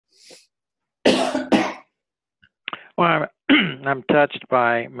Well, I'm touched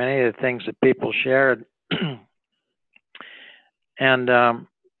by many of the things that people shared, and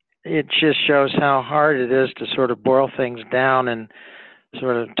it just shows how hard it is to sort of boil things down and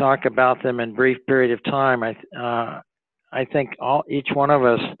sort of talk about them in brief period of time. I think each one of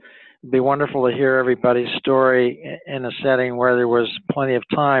us it'd be wonderful to hear everybody's story in a setting where there was plenty of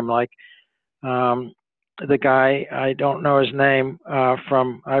time. Like um, the guy, I don't know his name,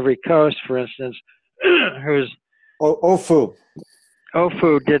 from Ivory Coast, for instance, who's Ofu.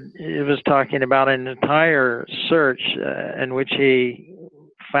 Ofu he was talking about an entire search in which he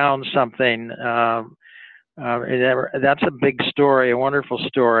found something. That's a big story, a wonderful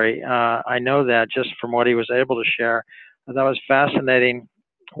story. I know that just from what he was able to share. That was fascinating.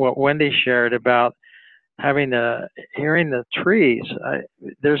 What Wendy shared about hearing the trees.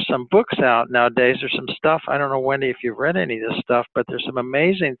 There's some books out nowadays. There's some stuff. I don't know, Wendy, if you've read any of this stuff, but there's some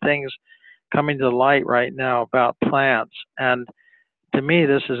amazing things coming to light right now about plants. And to me,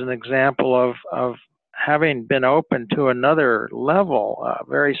 this is an example of having been open to another level, a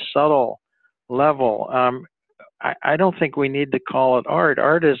very subtle level. I don't think we need to call it art.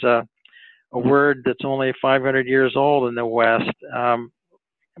 Art is a word that's only 500 years old in the West.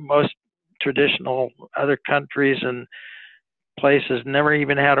 Most traditional other countries and places never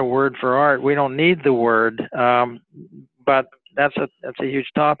even had a word for art. We don't need the word, but that's a huge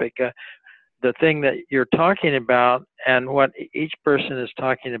topic. The thing that you're talking about and what each person is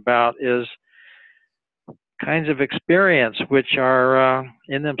talking about is kinds of experience which are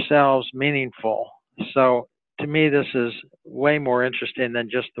in themselves meaningful. So to me, this is way more interesting than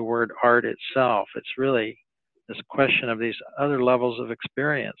just the word art itself. It's really this question of these other levels of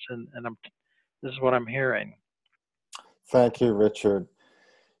experience, and this is what I'm hearing. Thank you, Richard.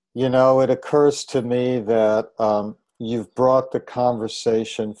 You know, it occurs to me that you've brought the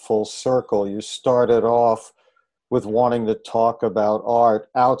conversation full circle. You started off with wanting to talk about art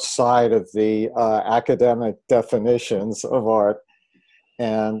outside of the academic definitions of art.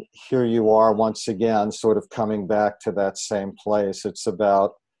 And here you are once again, sort of coming back to that same place. It's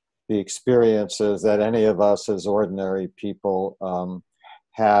about the experiences that any of us as ordinary people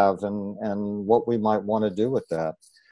have and what we might want to do with that.